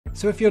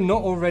So if you're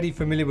not already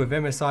familiar with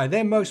MSI,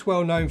 they're most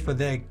well known for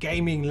their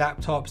gaming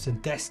laptops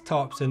and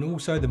desktops, and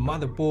also the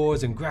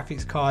motherboards and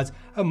graphics cards,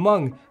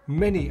 among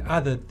many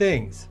other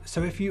things.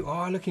 So if you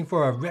are looking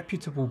for a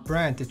reputable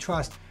brand to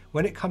trust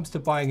when it comes to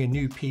buying a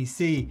new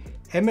PC,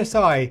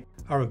 MSI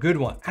are a good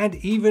one. And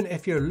even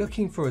if you're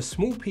looking for a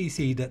small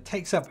PC that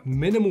takes up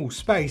minimal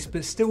space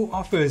but still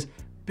offers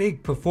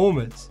big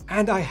performance.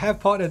 And I have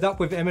partnered up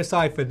with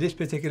MSI for this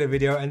particular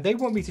video, and they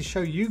want me to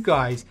show you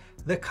guys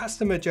the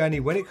customer journey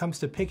when it comes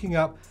to picking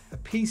up a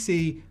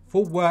PC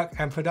for work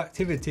and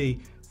productivity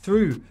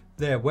through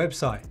their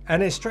website.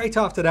 And then straight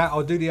after that,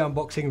 I'll do the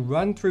unboxing,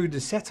 run through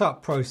the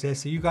setup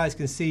process so you guys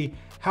can see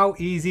how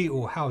easy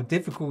or how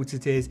difficult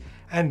it is,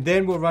 and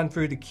then we'll run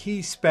through the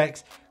key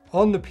specs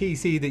on the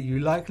PC that you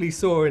likely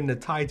saw in the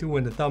title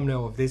and the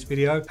thumbnail of this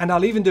video. And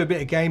I'll even do a bit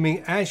of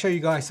gaming and show you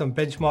guys some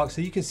benchmarks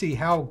so you can see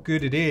how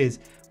good it is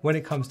when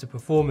it comes to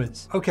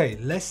performance. Okay,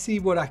 let's see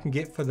what I can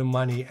get for the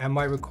money, and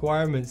my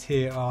requirements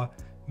here are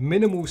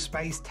minimal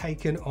space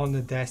taken on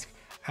the desk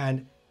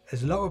and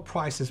as low a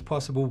price as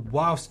possible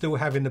while still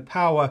having the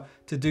power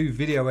to do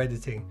video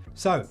editing.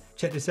 So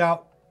check this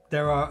out.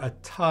 There are a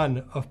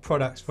ton of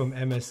products from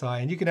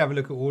MSI and you can have a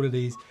look at all of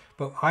these,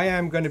 but I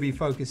am going to be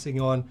focusing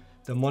on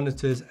the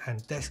monitors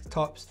and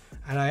desktops,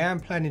 and I am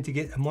planning to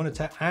get a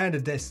monitor and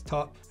a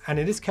desktop, and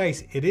in this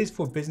case it is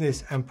for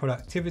business and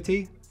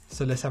productivity.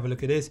 So let's have a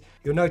look at this.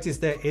 You'll notice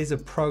there is a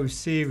Pro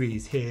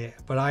series here,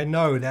 but I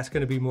know that's going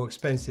to be more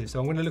expensive, so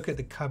I'm going to look at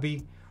the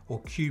Cubi or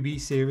Cubi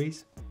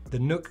series, the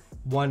Nuc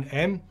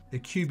 1M, the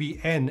Cubi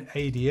N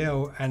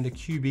ADL, and the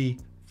Cubi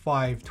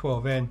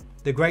 512N.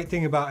 The great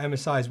thing about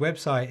MSI's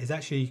website is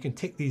actually you can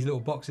tick these little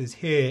boxes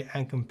here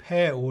and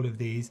compare all of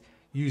these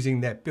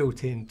using their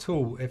built-in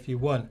tool if you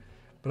want.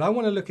 But I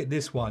want to look at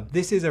this one.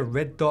 This is a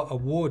Red Dot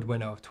Award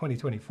winner of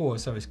 2024,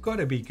 so it's got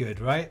to be good,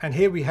 right? And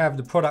here we have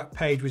the product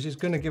page, which is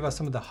going to give us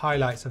some of the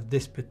highlights of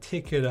this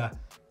particular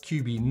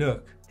Cubi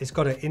Nuc. It's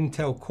got an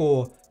Intel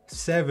Core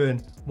 7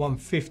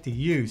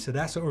 150U, so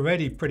that's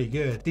already pretty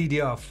good.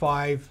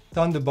 DDR5,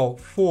 Thunderbolt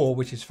 4,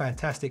 which is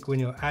fantastic when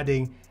you're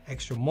adding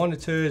extra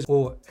monitors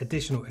or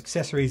additional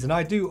accessories. And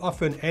I do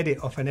often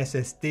edit off an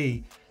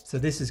SSD, so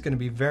this is going to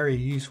be very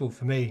useful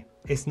for me.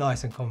 It's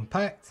nice and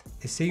compact.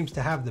 It seems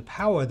to have the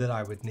power that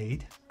I would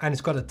need, and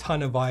it's got a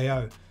ton of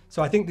I/O.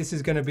 So I think this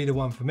is going to be the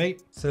one for me.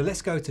 So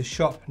let's go to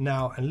shop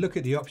now and look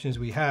at the options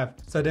we have.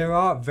 So there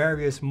are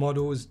various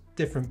models,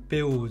 different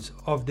builds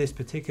of this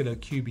particular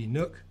Cubi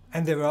Nuc,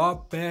 and there are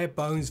bare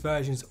bones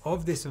versions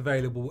of this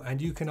available,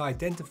 and you can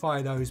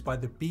identify those by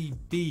the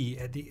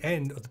BB at the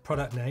end of the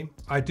product name.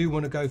 I do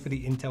want to go for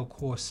the Intel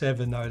Core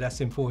 7 though, that's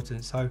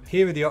important. So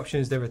here are the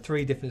options. There are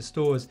 3 different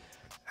stores,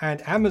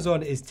 and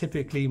Amazon is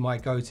typically my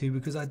go-to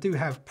because I do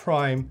have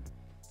Prime,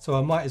 so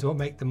I might as well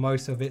make the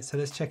most of it. So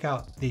let's check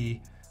out the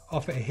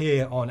offer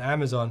here on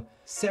Amazon.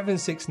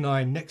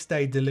 $769 next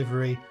day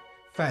delivery,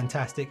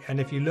 fantastic. And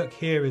if you look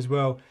here as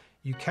well,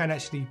 you can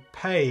actually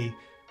pay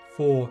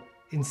for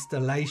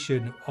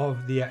installation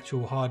of the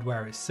actual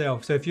hardware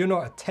itself. So if you're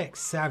not a tech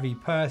savvy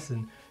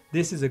person,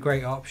 this is a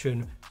great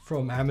option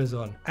from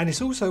Amazon. And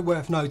it's also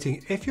worth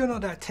noting, if you're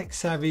not that tech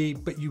savvy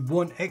but you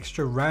want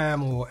extra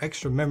RAM or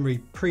extra memory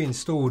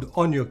pre-installed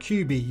on your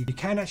Cubi, you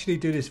can actually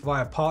do this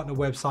via partner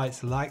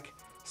websites like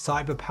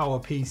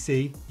CyberPower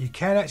PC. You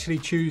can actually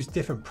choose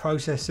different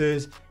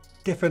processors,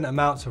 different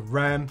amounts of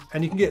RAM,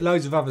 and you can get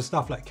loads of other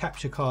stuff like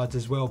capture cards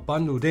as well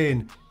bundled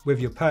in with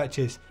your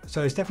purchase.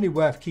 So it's definitely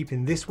worth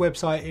keeping this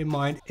website in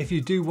mind if you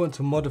do want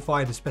to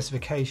modify the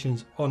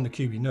specifications on the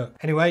Cubi Nuc.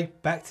 Anyway,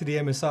 back to the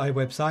MSI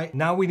website.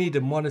 Now we need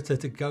a monitor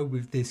to go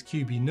with this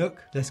Cubi Nuc.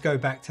 Let's go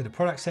back to the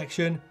product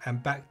section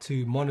and back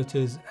to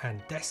monitors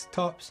and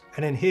desktops.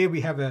 And then here we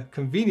have a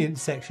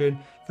convenience section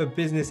for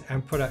business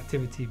and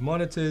productivity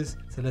monitors.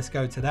 So let's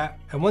go to that.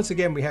 And once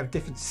again, we have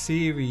different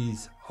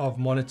series of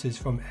monitors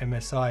from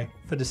MSI.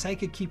 For the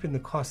sake of keeping the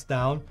cost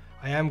down,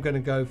 I am going to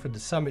go for the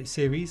Summit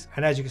series,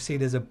 and as you can see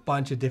there's a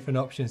bunch of different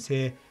options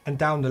here, and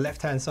down the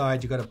left hand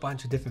side you've got a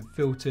bunch of different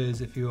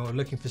filters if you're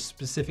looking for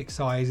specific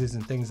sizes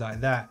and things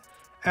like that.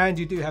 And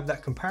you do have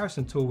that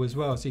comparison tool as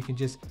well, so you can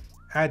just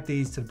add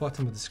these to the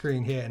bottom of the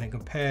screen here and then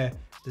compare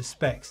the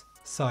specs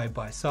side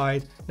by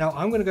side. Now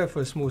I'm going to go for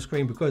a small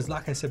screen because,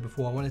 like I said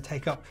before, I want to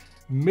take up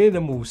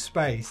minimal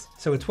space,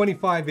 so a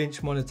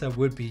 25-inch monitor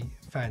would be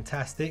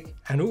fantastic.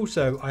 And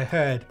also I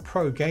heard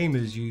pro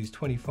gamers use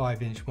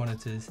 25-inch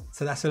monitors,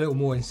 so that's a little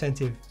more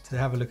incentive to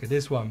have a look at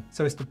this one.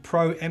 So it's the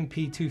Pro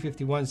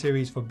MP251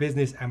 series for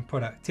business and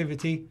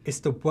productivity. It's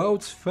the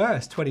world's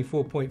first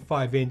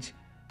 24.5-inch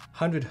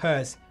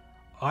 100Hz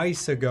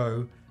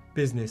ISOGO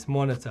business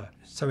monitor.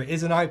 So it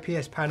is an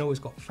IPS panel, it's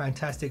got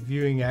fantastic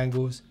viewing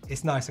angles,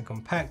 it's nice and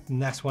compact,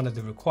 and that's one of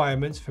the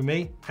requirements for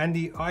me. And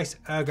the ICE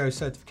Ergo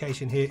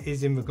certification here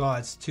is in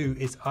regards to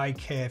its eye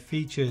care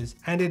features,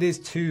 and it is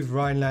TÜV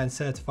Rheinland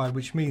certified,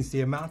 which means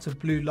the amount of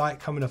blue light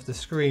coming off the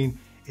screen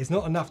is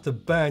not enough to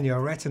burn your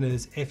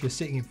retinas if you're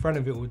sitting in front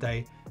of it all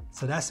day.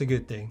 So that's a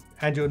good thing.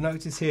 And you'll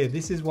notice here,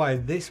 this is why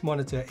this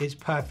monitor is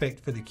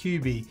perfect for the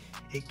Cubi.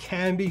 It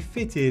can be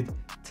fitted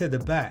to the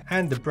back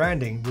and the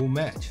branding will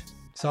match.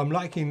 So I'm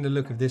liking the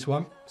look of this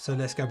one. So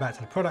let's go back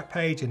to the product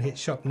page and hit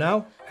shop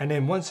now. And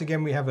then once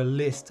again, we have a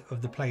list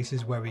of the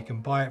places where we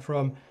can buy it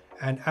from.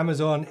 And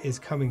Amazon is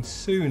coming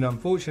soon,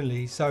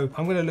 unfortunately. So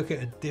I'm going to look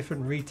at a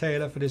different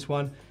retailer for this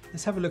one.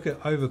 Let's have a look at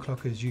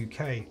Overclockers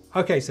UK.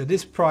 Okay, so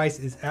this price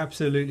is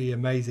absolutely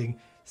amazing.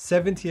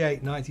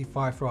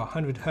 $78.95 for a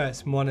 100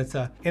 Hertz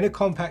monitor in a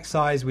compact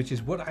size, which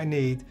is what I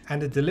need,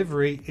 and the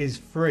delivery is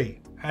free.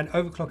 And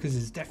Overclockers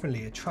is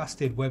definitely a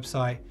trusted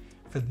website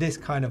for this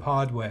kind of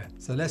hardware.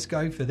 So let's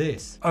go for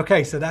this.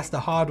 Okay, so that's the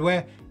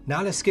hardware.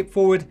 Now let's skip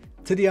forward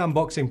to the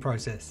unboxing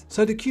process.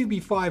 So the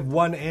QB5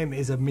 1M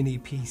is a mini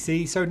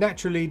PC, so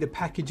naturally the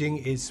packaging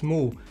is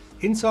small.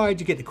 Inside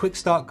you get the quick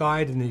start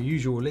guide and the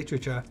usual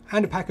literature,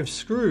 and a pack of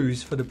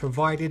screws for the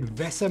provided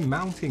VESA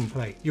mounting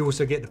plate. You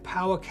also get the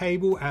power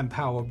cable and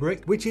power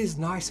brick, which is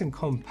nice and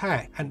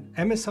compact, and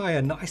MSI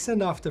are nice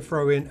enough to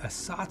throw in a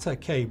SATA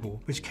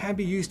cable, which can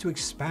be used to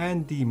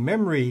expand the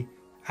memory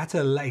at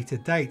a later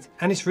date.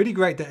 And it's really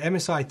great that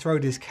MSI throw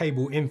this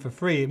cable in for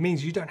free. It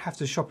means you don't have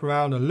to shop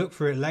around and look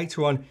for it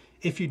later on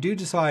if you do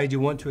decide you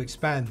want to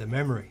expand the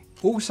memory.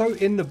 Also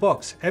in the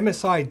box,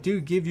 MSI do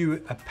give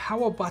you a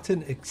power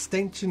button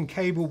extension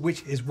cable,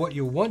 which is what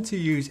you'll want to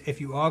use if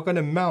you are going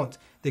to mount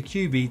the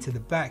QB to the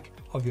back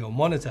of your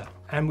monitor.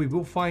 And we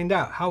will find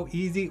out how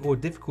easy or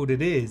difficult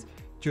it is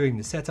during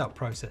the setup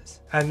process.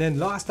 And then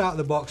last out of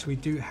the box, we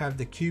do have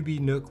the Cubi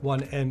Nuc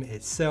 1M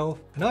itself.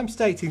 And I'm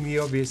stating the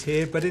obvious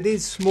here, but it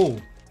is small.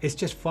 It's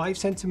just 5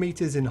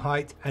 centimeters in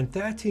height and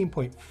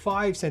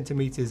 13.5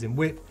 centimeters in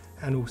width,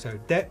 and also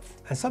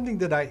depth. And something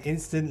that I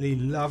instantly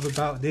love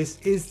about this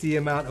is the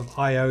amount of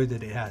I/O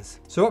that it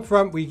has. So up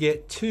front we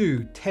get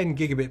two 10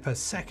 gigabit per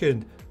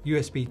second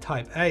USB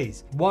type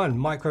A's, one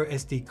micro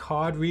SD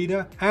card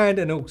reader, and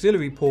an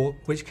auxiliary port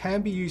which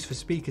can be used for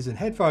speakers and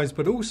headphones,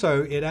 but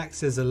also it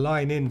acts as a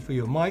line in for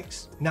your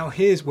mics. Now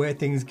here's where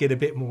things get a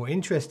bit more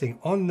interesting.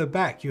 On the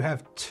back you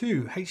have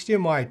two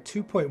HDMI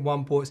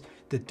 2.1 ports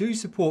that do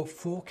support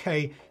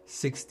 4K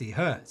 60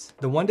 Hz.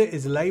 The one that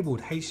is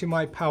labeled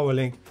HDMI Power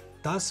Link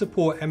does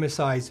support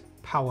MSI's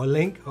Power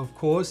Link, of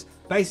course.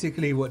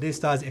 Basically what this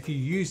does, if you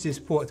use this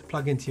port to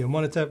plug into your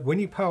monitor, when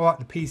you power up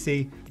the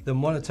PC, the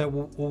monitor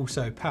will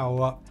also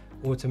power up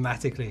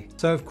automatically.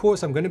 So of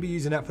course I'm going to be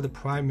using that for the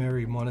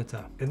primary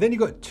monitor. And then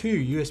you've got two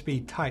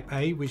USB Type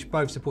A, which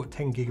both support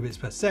 10 gigabits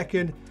per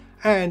second,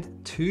 and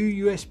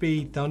two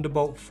USB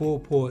Thunderbolt 4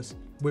 ports,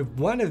 with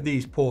one of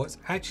these ports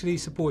actually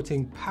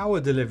supporting power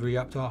delivery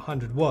up to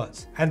 100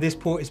 watts. And this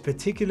port is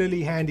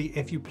particularly handy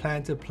if you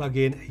plan to plug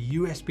in a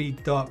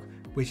USB dock,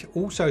 which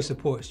also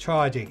supports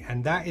charging,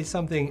 and that is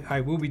something I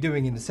will be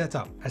doing in the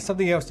setup. And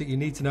something else that you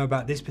need to know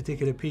about this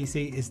particular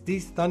PC is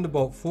these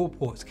Thunderbolt 4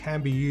 ports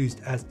can be used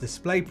as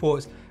display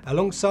ports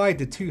alongside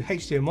the two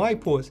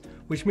HDMI ports,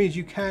 which means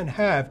you can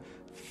have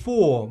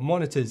 4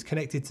 monitors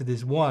connected to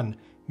this one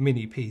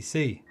mini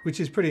PC, which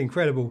is pretty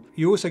incredible.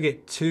 You also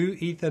get two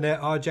Ethernet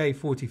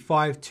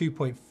RJ45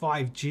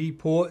 2.5G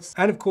ports,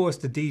 and of course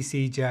the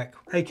DC jack,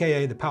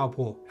 aka the power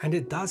port. And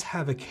it does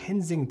have a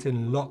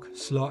Kensington lock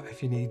slot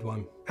if you need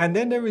one. And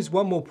then there is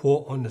one more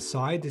port on the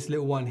side, this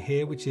little one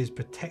here, which is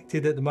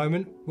protected at the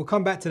moment. We'll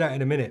come back to that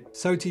in a minute.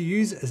 So to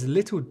use as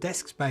little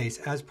desk space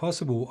as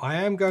possible, I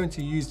am going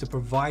to use the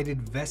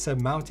provided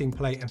VESA mounting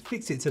plate and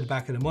fix it to the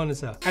back of the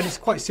monitor. And it's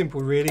quite simple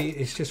really,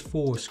 it's just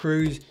 4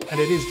 screws, and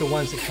it is the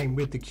ones that came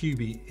with the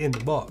QB in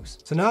the box.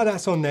 So now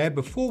that's on there,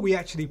 before we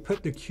actually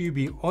put the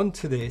QB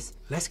onto this,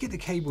 let's get the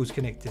cables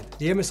connected.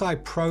 The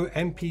MSI Pro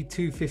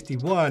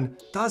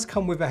MP251 does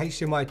come with a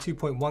HDMI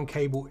 2.1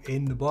 cable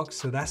in the box,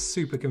 so that's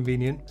super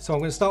convenient. So I'm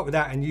going to start with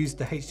that and use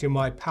the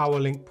HDMI Power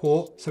Link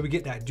port so we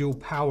get that dual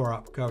power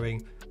up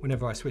going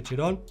whenever I switch it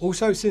on.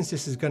 Also, since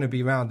this is going to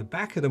be around the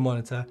back of the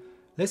monitor,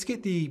 let's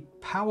get the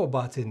power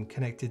button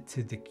connected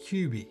to the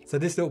QB. So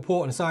this little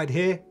port on the side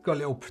here, got a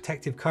little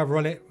protective cover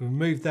on it,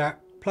 remove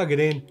that, plug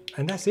it in,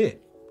 and that's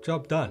it.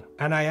 Job done.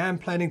 And I am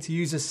planning to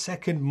use a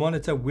second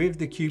monitor with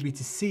the QB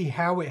to see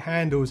how it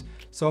handles.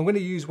 So I'm going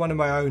to use one of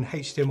my own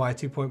HDMI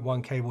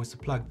 2.1 cables to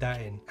plug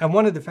that in. And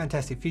one of the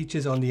fantastic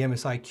features on the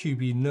MSI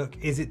Cubi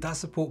Nuc is it does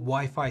support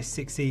Wi-Fi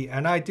 6E,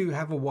 and I do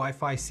have a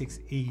Wi-Fi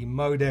 6E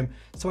modem,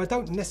 so I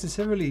don't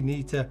necessarily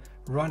need to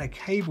run a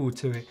cable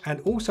to it. And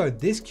also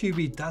this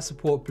QB does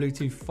support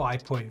Bluetooth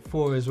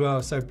 5.4 as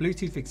well, so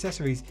Bluetooth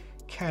accessories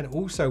can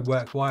also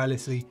work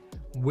wirelessly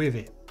with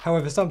it.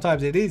 However,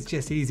 sometimes it is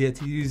just easier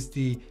to use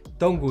the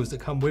dongles that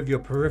come with your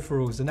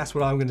peripherals, and that's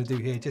what I'm going to do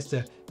here just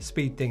to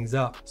speed things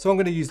up. So I'm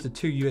going to use the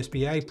two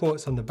USB-A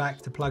ports on the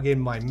back to plug in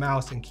my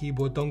mouse and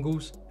keyboard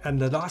dongles. And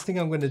the last thing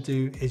I'm going to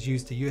do is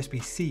use the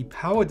USB-C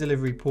power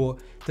delivery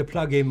port to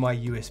plug in my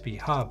USB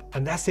hub.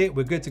 And that's it,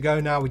 we're good to go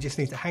now. We just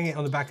need to hang it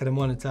on the back of the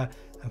monitor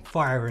and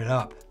fire it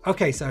up.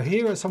 Okay, so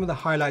here are some of the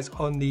highlights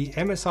on the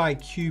MSI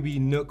Cubi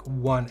Nuc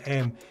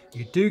 1M.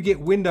 You do get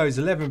Windows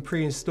 11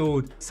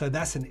 pre-installed, so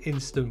that's an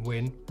instant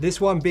win. This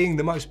one being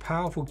the most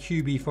powerful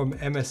QB from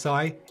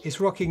MSI, it's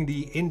rocking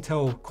the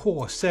Intel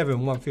Core 7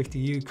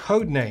 150U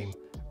codename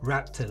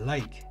Raptor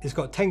Lake. It's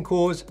got 10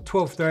 cores,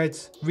 12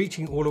 threads,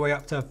 reaching all the way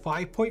up to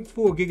 5.4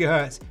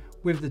 gigahertz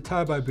with the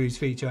Turbo Boost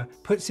feature.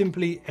 Put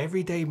simply,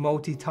 everyday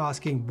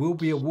multitasking will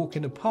be a walk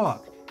in the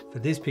park for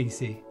this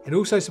PC. It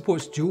also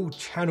supports dual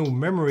channel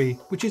memory,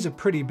 which is a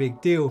pretty big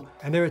deal,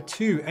 and there are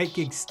two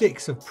 8GB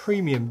sticks of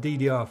premium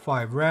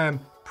DDR5 RAM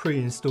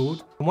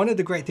pre-installed. And one of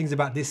the great things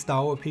about this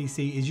style of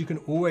PC is you can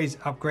always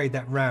upgrade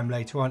that RAM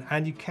later on,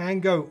 and you can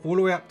go all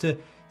the way up to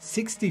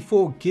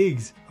 64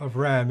 gigs of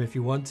RAM if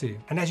you want to.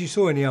 And as you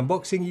saw in the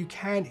unboxing, you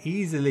can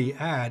easily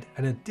add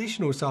an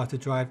additional SATA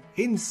drive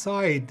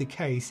inside the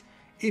case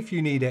if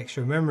you need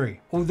extra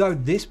memory. Although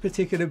this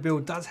particular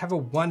build does have a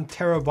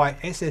 1TB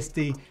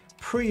SSD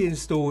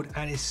pre-installed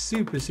and is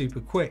super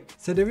quick,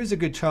 so there is a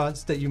good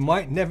chance that you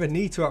might never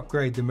need to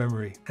upgrade the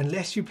memory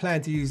unless you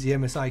plan to use the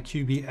MSI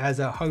Cubi as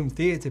a home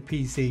theater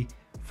PC,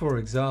 for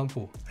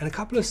example. And a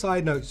couple of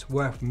side notes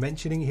worth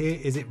mentioning here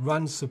is it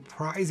runs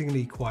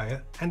surprisingly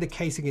quiet, and the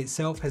casing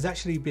itself has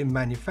actually been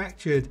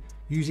manufactured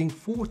using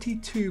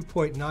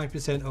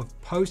 42.9%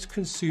 of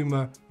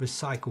post-consumer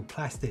recycled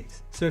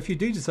plastics. So if you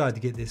do decide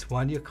to get this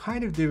one, you're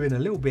kind of doing a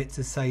little bit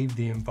to save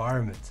the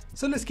environment.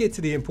 So let's get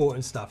to the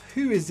important stuff.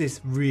 Who is this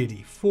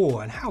really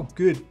for, and how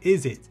good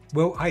is it?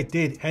 Well, I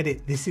did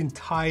edit this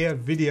entire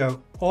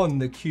video on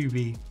the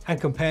Cubi,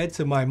 and compared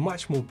to my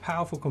much more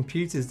powerful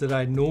computers that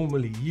I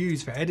normally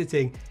use for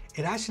editing,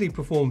 it actually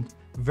performed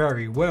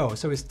very well,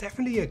 so it's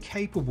definitely a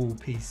capable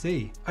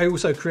PC. I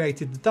also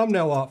created the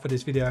thumbnail art for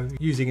this video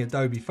using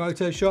Adobe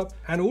Photoshop,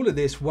 and all of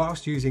this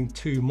whilst using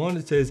two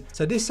monitors,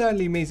 so this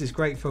certainly means it's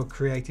great for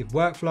creative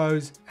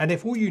workflows. And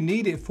if all you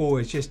need it for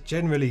is just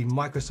generally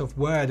Microsoft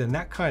Word and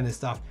that kind of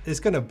stuff, it's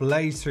going to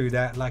blaze through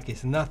that like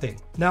it's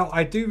nothing. Now,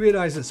 I do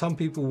realize that some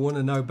people want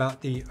to know about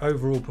the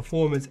overall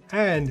performance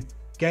and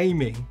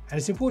gaming, and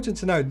it's important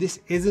to know this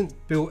isn't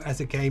built as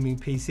a gaming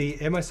PC.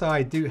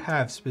 MSI do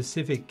have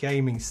specific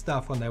gaming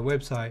stuff on their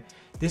website.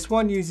 This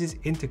one uses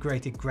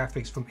integrated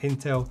graphics from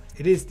Intel.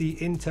 It is the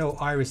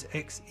Intel Iris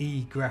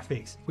Xe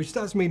graphics, which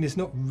does mean it's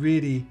not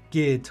really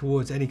geared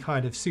towards any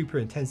kind of super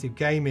intensive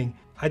gaming.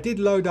 I did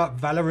load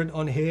up Valorant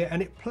on here and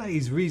it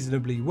plays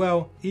reasonably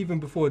well, even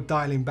before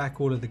dialing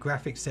back all of the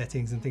graphics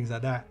settings and things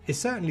like that. It's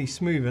certainly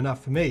smooth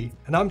enough for me,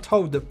 and I'm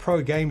told that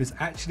pro gamers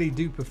actually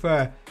do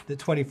prefer the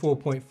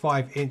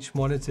 24.5-inch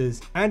monitors,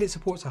 and it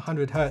supports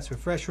 100Hz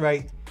refresh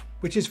rate,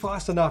 which is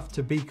fast enough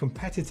to be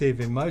competitive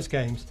in most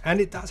games, and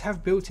it does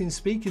have built-in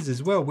speakers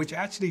as well, which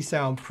actually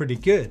sound pretty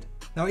good.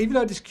 Now, even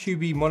though this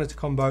Cubi monitor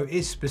combo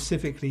is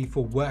specifically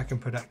for work and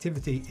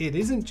productivity, it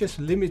isn't just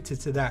limited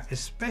to that,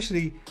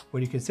 especially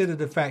when you consider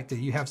the fact that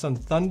you have some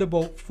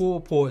Thunderbolt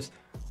 4 ports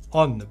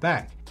on the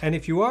back. And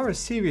if you are a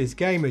serious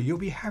gamer, you'll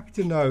be happy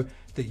to know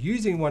that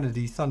using one of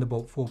these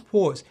Thunderbolt 4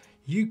 ports,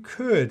 you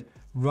could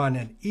run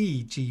an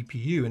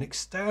eGPU, an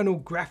external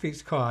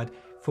graphics card,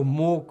 for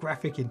more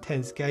graphic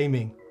intense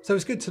gaming. So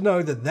it's good to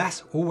know that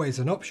that's always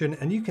an option,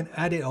 and you can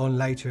add it on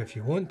later if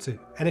you want to.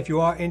 And if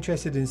you are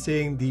interested in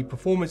seeing the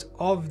performance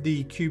of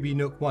the Cubi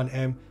Nuc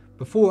 1M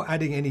before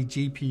adding any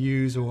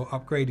GPUs or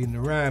upgrading the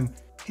RAM,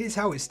 here's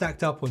how it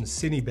stacked up on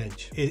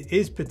Cinebench. It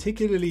is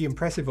particularly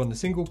impressive on the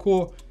single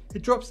core.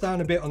 It drops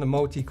down a bit on the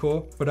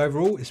multi-core, but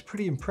overall it's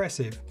pretty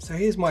impressive. So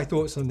here's my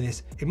thoughts on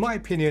this. In my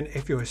opinion,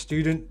 if you're a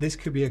student, this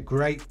could be a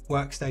great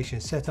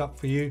workstation setup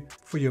for you,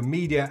 for your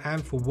media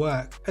and for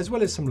work, as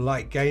well as some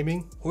light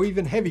gaming or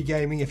even heavy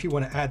gaming if you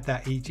want to add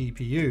that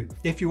eGPU.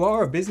 If you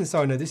are a business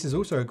owner, this is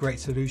also a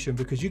great solution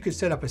because you could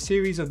set up a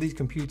series of these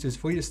computers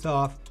for your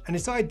staff, and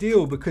it's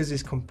ideal because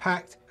it's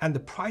compact and the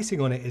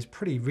pricing on it is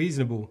pretty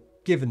reasonable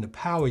given the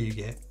power you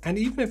get. And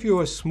even if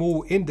you're a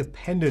small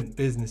independent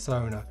business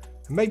owner,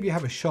 maybe you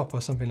have a shop or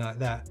something like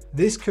that,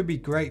 this could be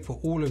great for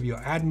all of your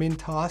admin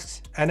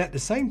tasks, and at the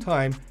same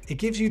time it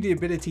gives you the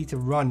ability to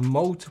run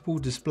multiple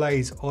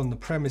displays on the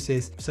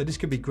premises. So this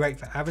could be great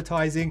for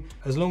advertising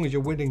as long as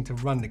you're willing to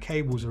run the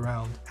cables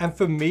around. And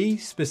for me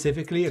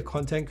specifically, a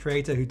content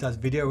creator who does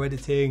video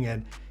editing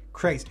and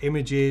creates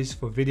images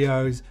for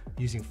videos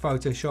using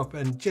Photoshop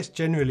and just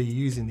generally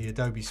using the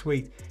Adobe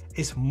suite,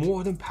 it's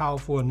more than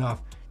powerful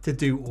enough to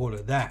do all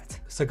of that.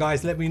 So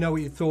guys, let me know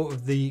what you thought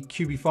of the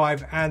Cubi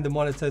 5 and the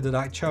monitor that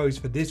I chose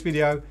for this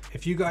video.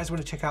 If you guys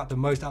want to check out the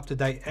most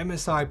up-to-date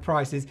MSI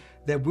prices,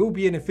 there will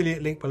be an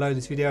affiliate link below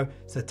this video,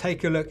 so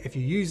take a look. If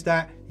you use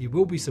that, you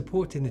will be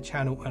supporting the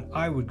channel and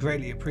I would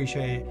greatly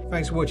appreciate it.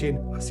 Thanks for watching.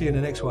 I'll see you in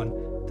the next one.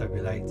 Don't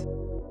be late.